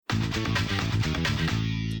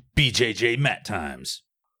BJJ Mat Times.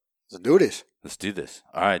 Let's do this. Let's do this.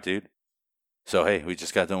 All right, dude. So, hey, we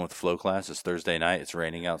just got done with the flow class. It's Thursday night. It's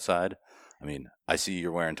raining outside. I mean, I see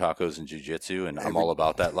you're wearing tacos and jiu-jitsu, and I'm all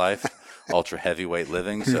about that life, ultra heavyweight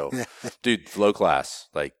living. So, dude, flow class,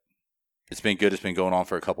 like, it's been good. It's been going on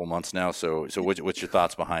for a couple months now. So what's your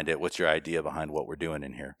thoughts behind it? What's your idea behind what we're doing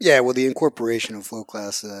in here? Yeah, well, the incorporation of flow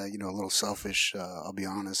class, a little selfish, I'll be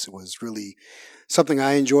honest, it was really something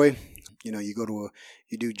I enjoy. You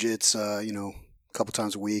do jits, a couple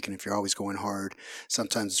times a week, and if you're always going hard,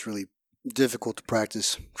 sometimes it's really difficult to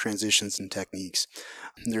practice transitions and techniques.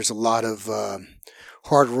 There's a lot of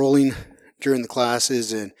hard rolling during the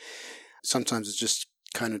classes, and sometimes it's just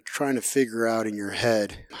kind of trying to figure out in your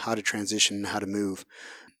head how to transition and how to move.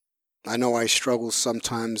 I know I struggle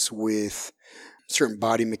sometimes with certain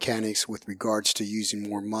body mechanics with regards to using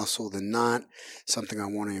more muscle than not, something I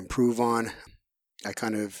want to improve on. I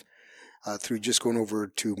kind of through just going over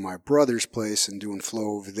to my brother's place and doing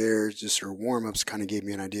flow over there, just our warm-ups kind of gave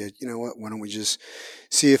me an idea. You know what, why don't we just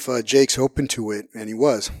see if Jake's open to it? And he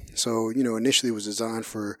was. So, initially it was designed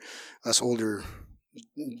for us older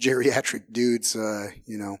geriatric dudes,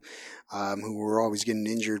 who were always getting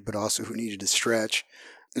injured, but also who needed to stretch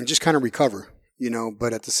and just kind of recover,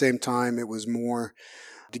 But at the same time, it was more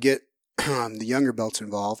to get the younger belts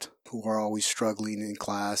involved who are always struggling in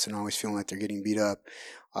class and always feeling like they're getting beat up.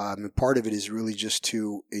 And part of it is really just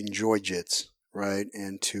to enjoy jits, right?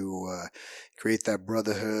 And to create that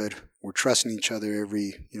brotherhood. We're trusting each other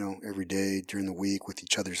every day during the week with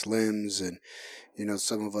each other's limbs. And,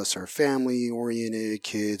 some of us are family oriented,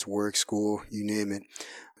 kids, work, school, you name it.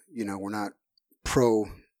 We're not pro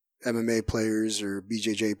MMA players or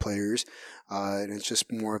BJJ players. And it's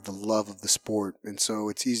just more of the love of the sport. And so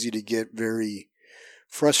it's easy to get very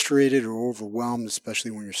frustrated or overwhelmed,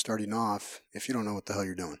 especially when you're starting off, if you don't know what the hell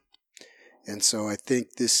you're doing. And so I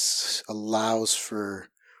think this allows for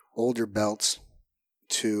older belts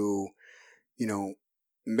to,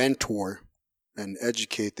 mentor and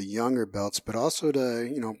educate the younger belts, but also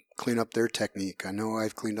to, clean up their technique. I know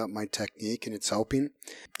I've cleaned up my technique and it's helping.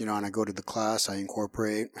 And I go to the class, I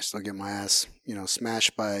incorporate, I still get my ass,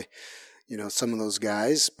 smashed by some of those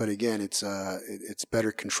guys, but again, it's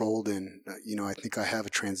better controlled, and I think I have a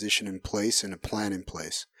transition in place and a plan in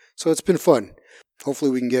place. So it's been fun.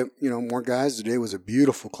 Hopefully we can get more guys. Today was a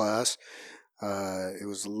beautiful class. It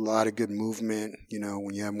was a lot of good movement.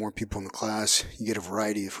 When you have more people in the class, you get a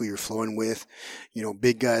variety of who you're flowing with.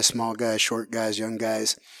 Big guys, small guys, short guys, young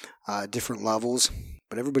guys, different levels,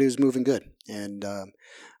 but everybody was moving good. And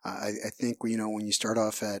I think, when you start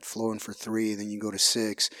off at flowing for 3, then you go to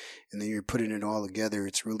 6, and then you're putting it all together,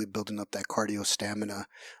 it's really building up that cardio stamina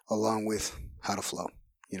along with how to flow,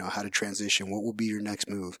 how to transition, what will be your next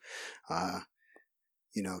move,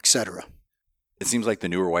 etc. It seems like the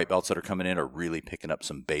newer white belts that are coming in are really picking up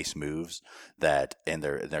some base moves and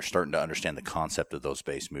they're starting to understand the concept of those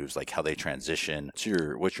base moves, like how they transition.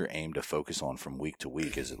 What's your aim to focus on from week to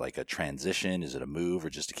week? Is it like a transition? Is it a move, or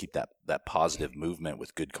just to keep that positive movement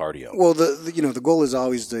with good cardio? Well, the goal is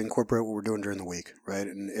always to incorporate what we're doing during the week, right?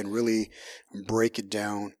 And really break it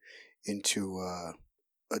down into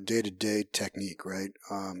a day-to-day technique, right?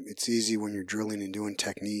 It's easy when you're drilling and doing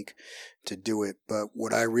technique to do it. But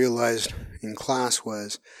what I realized in class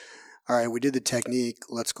was, all right, we did the technique,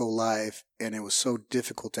 let's go live. And it was so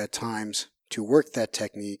difficult at times to work that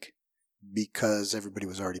technique because everybody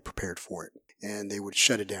was already prepared for it and they would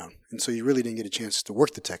shut it down. And so you really didn't get a chance to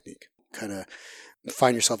work the technique, kind of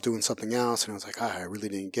find yourself doing something else. And I was like, I really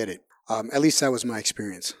didn't get it. At least that was my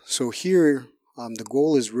experience. So here, the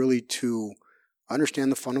goal is really to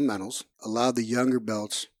understand the fundamentals, allow the younger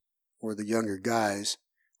belts or the younger guys,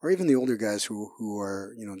 or even the older guys who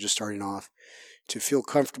are, just starting off, to feel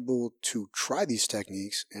comfortable to try these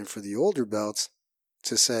techniques, and for the older belts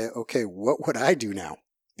to say, okay, what would I do now?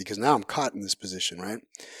 Because now I'm caught in this position, right?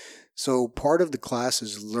 So part of the class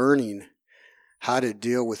is learning how to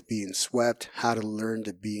deal with being swept, how to learn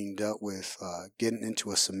to being dealt with getting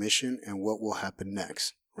into a submission, and what will happen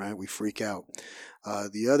next. Right? We freak out.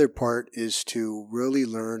 The other part is to really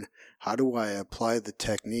learn, how do I apply the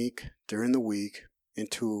technique during the week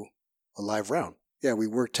into a live round? Yeah, we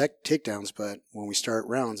work takedowns, but when we start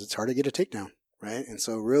rounds, it's hard to get a takedown, right? And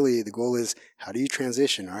so really the goal is, how do you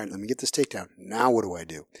transition? All right, let me get this takedown. Now what do I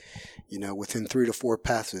do? Within 3 to 4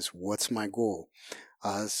 passes, what's my goal?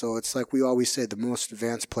 So it's like we always say, the most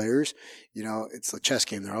advanced players, it's a chess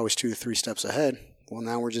game. They're always 2 to 3 steps ahead. Well,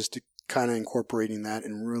 now we're just kind of incorporating that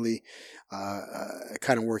and really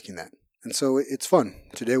kind of working that. And so it's fun.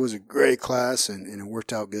 Today was a great class and it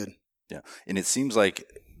worked out good. Yeah. And it seems like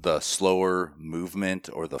the slower movement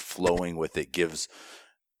or the flowing with it gives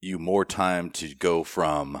you more time to go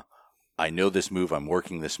from, I know this move, I'm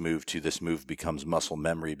working this move, to this move becomes muscle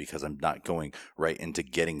memory because I'm not going right into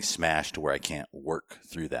getting smashed to where I can't work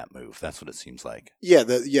through that move. That's what it seems like. Yeah,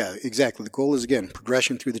 exactly. The goal is, again,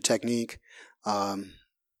 progression through the technique. And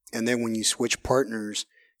then when you switch partners,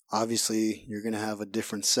 obviously you're going to have a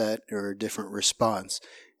different set or a different response.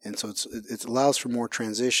 And so it allows for more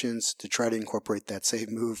transitions to try to incorporate that same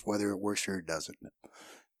move, whether it works or it doesn't.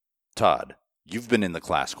 Todd, you've been in the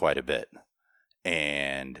class quite a bit,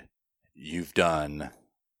 and you've done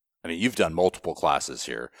multiple classes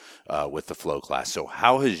here with the flow class. So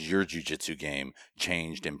how has your jiu-jitsu game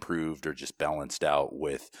changed, improved, or just balanced out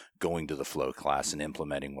with going to the flow class and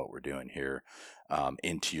implementing what we're doing here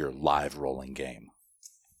into your live rolling game?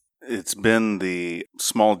 It's been the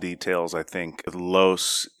small details, I think.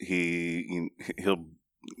 Los, he'll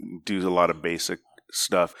do a lot of basic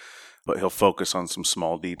stuff, but he'll focus on some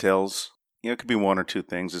small details. It could be one or two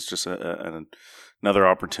things. It's just another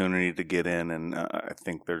opportunity to get in, and I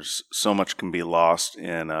think there's so much can be lost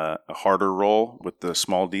in a harder roll with the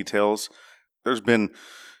small details.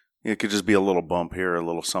 It could just be a little bump here, a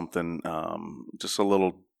little something, just a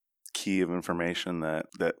little key of information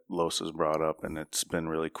that Los has brought up, and it's been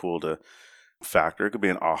really cool to factor. It could be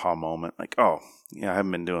an aha moment, like, oh, yeah, I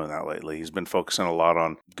haven't been doing that lately. He's been focusing a lot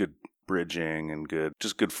on good bridging and good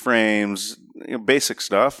frames, basic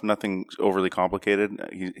stuff, nothing overly complicated.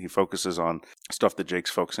 He focuses on stuff that Jake's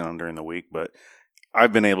focusing on during the week, but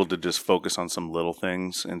I've been able to just focus on some little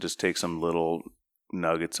things and just take some little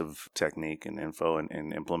nuggets of technique and info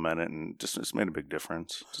and implement it, and just it's made a big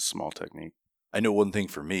difference. It's a small technique. I know one thing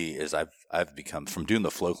for me is I've become, from doing the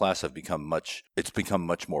flow class, it's become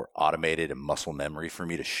much more automated and muscle memory for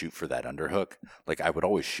me to shoot for that underhook. Like I would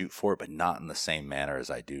always shoot for it, but not in the same manner as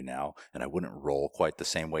I do now. And I wouldn't roll quite the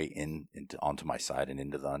same way onto my side and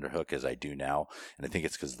into the underhook as I do now. And I think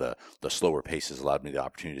it's because the slower pace has allowed me the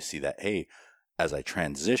opportunity to see that, hey, as I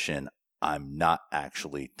transition, I'm not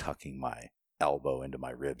actually tucking my elbow into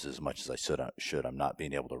my ribs as much as I should. I'm not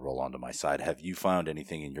being able to roll onto my side. Have you found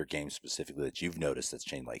anything in your game specifically that you've noticed that's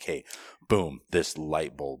changed? Like, hey, boom, this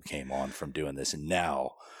light bulb came on from doing this, and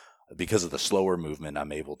now because of the slower movement,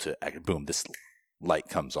 I'm able to boom, this light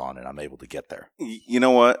comes on, and I'm able to get there. You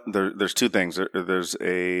know what? There's two things. There's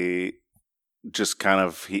a just kind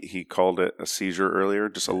of he called it a seizure earlier,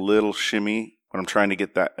 just a little shimmy when I'm trying to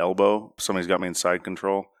get that elbow. Somebody's got me in side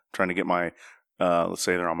control, trying to get my let's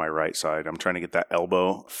say they're on my right side. I'm trying to get that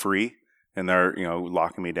elbow free, and they're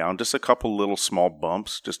locking me down. Just a couple little small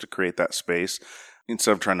bumps just to create that space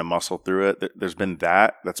instead of trying to muscle through it. There's been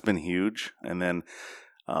that's been huge. And then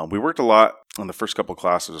we worked a lot on the first couple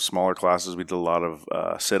classes, the smaller classes. We did a lot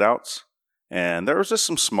of sit-outs, and there was just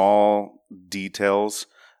some small details,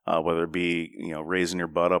 whether it be raising your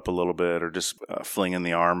butt up a little bit or just flinging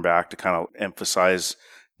the arm back to kind of emphasize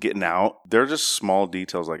getting out. They're just small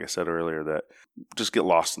details, like I said earlier, that just get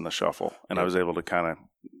lost in the shuffle. And I was able to kind of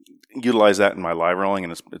utilize that in my live rolling,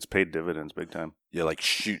 and it's paid dividends big time. Yeah, like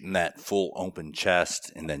shooting that full open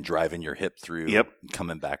chest and then driving your hip through. Yep.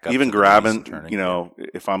 Coming back up. Even grabbing,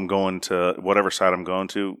 if I'm going to whatever side I'm going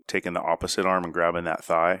to, taking the opposite arm and grabbing that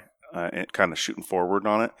thigh and kind of shooting forward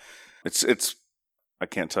on it. It's I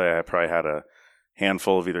can't tell you, I probably had a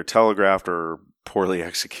handful of either telegraphed or poorly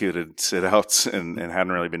executed sit-outs and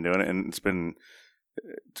hadn't really been doing it, and it's been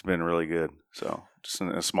really good. So just in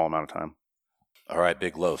a small amount of time. All right,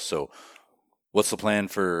 Big Los. So what's the plan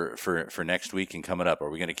for next week and coming up? Are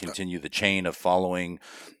we going to continue the chain of following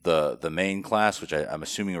the main class, which I'm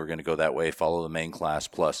assuming we're going to go that way, follow the main class,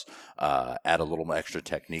 plus add a little extra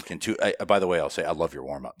technique? And by the way, I'll say I love your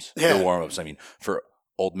warm-ups. Yeah. Your warm-ups, I mean, for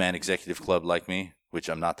old man executive club like me, which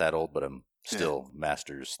I'm not that old, but I'm still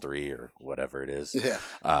Masters 3 or whatever it is. Yeah.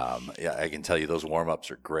 I can tell you those warm-ups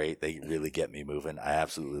are great. They really get me moving. I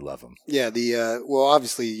absolutely love them. Yeah,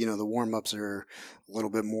 obviously, the warm-ups are a little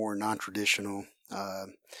bit more non-traditional.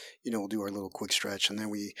 We'll do our little quick stretch, and then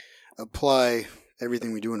we apply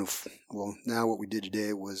everything we do now what we did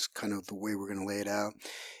today was kind of the way we're going to lay it out,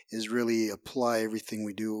 is really apply everything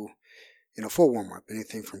we do in a full warm-up,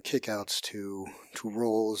 anything from kickouts to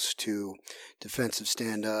rolls to defensive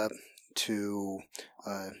stand-up to,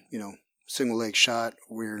 single leg shot.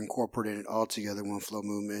 We're incorporating it all together, one flow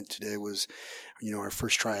movement. Today was, our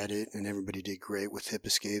first try at it, and everybody did great with hip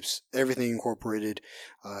escapes. Everything incorporated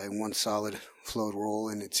in one solid flowed roll,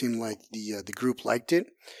 and it seemed like the group liked it.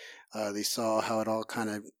 They saw how it all kind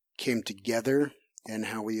of came together and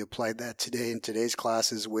how we applied that today in today's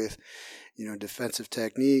classes with, defensive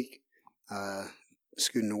technique,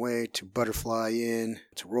 scooting away to butterfly in,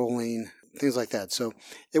 to rolling, things like that. So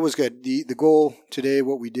it was good. The goal today,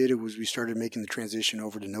 what we did was we started making the transition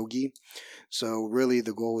over to no gi. So really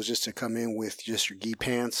the goal was just to come in with just your gi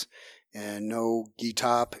pants and no gi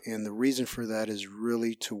top. And the reason for that is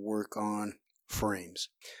really to work on frames.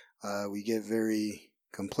 We get very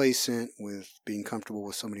complacent with being comfortable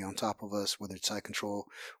with somebody on top of us, whether it's side control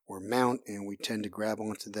or mount, and we tend to grab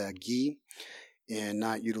onto that gi and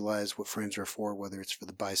not utilize what frames are for, whether it's for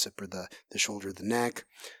the bicep or the shoulder or the neck.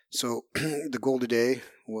 So the goal today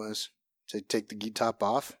was to take the gi top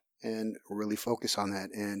off and really focus on that.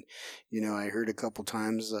 And, I heard a couple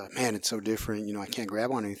times, man, it's so different. I can't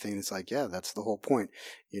grab on anything. It's like, yeah, that's the whole point,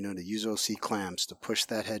 to use OC clamps, to push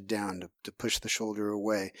that head down, to push the shoulder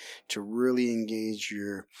away, to really engage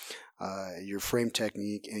your frame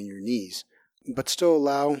technique and your knees, but still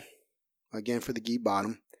allow, again, for the gi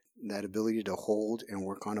bottom, that ability to hold and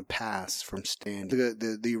work on a pass from standing.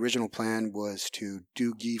 The original plan was to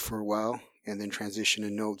do gi for a while and then transition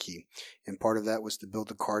to no gi. And part of that was to build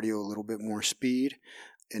the cardio a little bit more speed.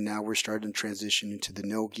 And now we're starting to transition into the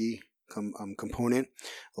no gi component.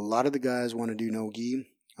 A lot of the guys want to do no gi.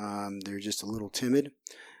 They're just a little timid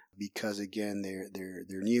because, again,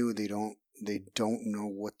 they're new. They don't know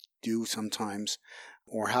what to do sometimes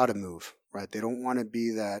or how to move. Right? They don't want to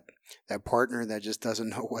be that partner that just doesn't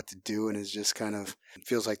know what to do and is just kind of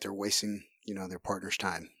feels like they're wasting, their partner's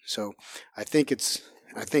time. So I think it's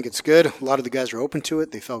good. A lot of the guys are open to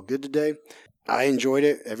it. They felt good today. I enjoyed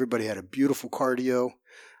it. Everybody had a beautiful cardio.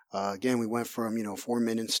 Again, we went from 4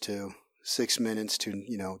 minutes to 6 minutes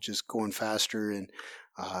to just going faster and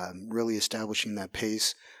really establishing that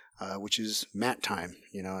pace. Which is mat time.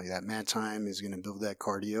 That mat time is going to build that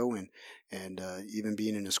cardio and even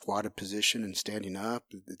being in a squatted position and standing up,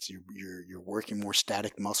 you're working more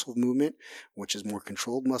static muscle movement, which is more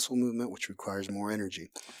controlled muscle movement, which requires more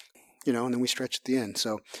energy. And then we stretch at the end.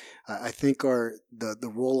 So I think the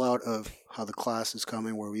rollout of how the class is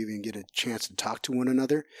coming, where we even get a chance to talk to one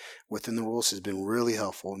another within the rules, has been really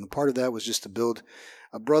helpful. And the part of that was just to build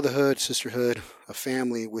a brotherhood, sisterhood, a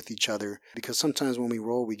family with each other. Because sometimes when we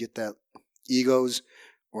roll, we get that egos,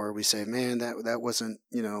 or we say, man, that wasn't,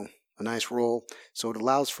 a nice roll. So it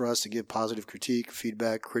allows for us to give positive critique,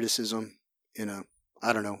 feedback, criticism in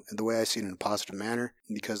the way I see it, in a positive manner,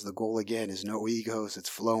 because the goal, again, is no egos. It's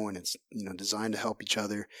flowing. It's, designed to help each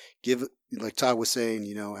other. Give, like Todd was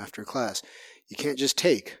saying, after class, you can't just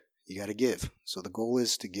take, you got to give. So the goal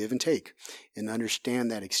is to give and take and understand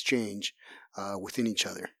that exchange within each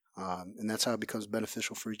other. And that's how it becomes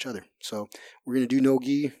beneficial for each other. So we're going to do no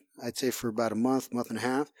gi, I'd say, for about a month and a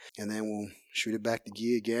half, and then we'll shoot it back to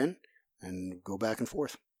gi again and go back and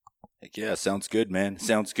forth. Heck yeah, sounds good, man.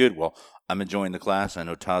 Sounds good. Well, I'm enjoying the class. I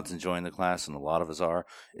know Todd's enjoying the class, and a lot of us are.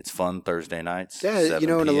 It's fun Thursday nights. Yeah, 7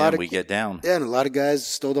 and a PM, lot of we get down. Yeah, and a lot of guys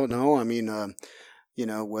still don't know. I mean,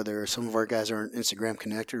 whether some of our guys aren't Instagram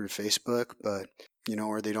connected or Facebook, but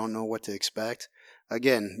or they don't know what to expect.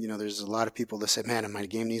 Again, there's a lot of people that say, "Man, my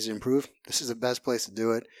game needs to improve." This is the best place to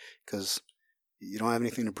do it because you don't have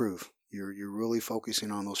anything to prove. You're really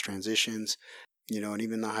focusing on those transitions. And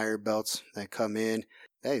even the higher belts that come in.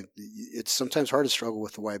 Hey, it's sometimes hard to struggle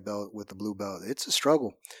with the white belt, with the blue belt. It's a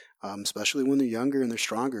struggle, especially when they're younger and they're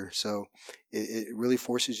stronger. So it really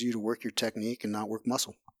forces you to work your technique and not work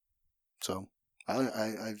muscle. So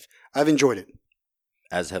I've enjoyed it.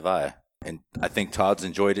 As have I. And I think Todd's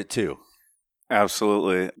enjoyed it too.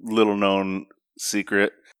 Absolutely. Little known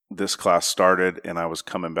secret. This class started and I was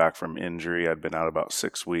coming back from injury. I'd been out about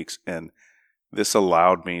 6 weeks, and this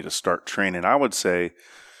allowed me to start training, I would say,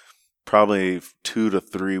 probably 2 to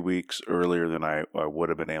 3 weeks earlier than I would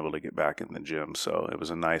have been able to get back in the gym. So it was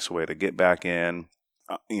a nice way to get back in.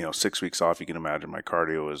 6 weeks off, you can imagine my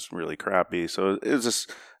cardio was really crappy. So it was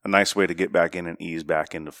just a nice way to get back in and ease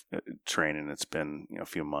back into training. It's been a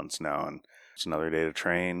few months now, and it's another day to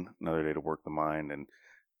train, another day to work the mind. And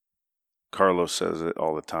Carlos says it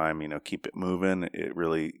all the time, keep it moving. It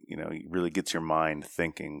really, really gets your mind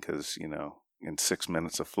thinking because, in 6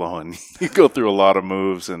 minutes of flowing, you go through a lot of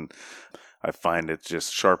moves, and I find it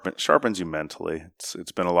just sharpens you mentally.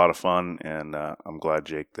 It's been a lot of fun, and I'm glad,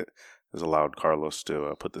 Jake, that has allowed Carlos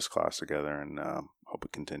to put this class together, and hope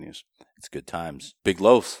it continues. It's good times. Big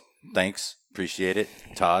Los, thanks. Appreciate it.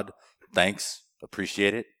 Todd, thanks.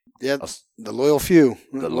 Appreciate it. Yeah, the loyal few.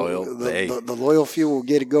 The loyal few will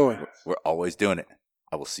get it going. We're always doing it.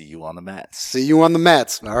 I will see you on the mats. See you on the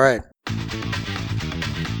mats. All right.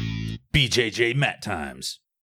 BJJ Mat Times.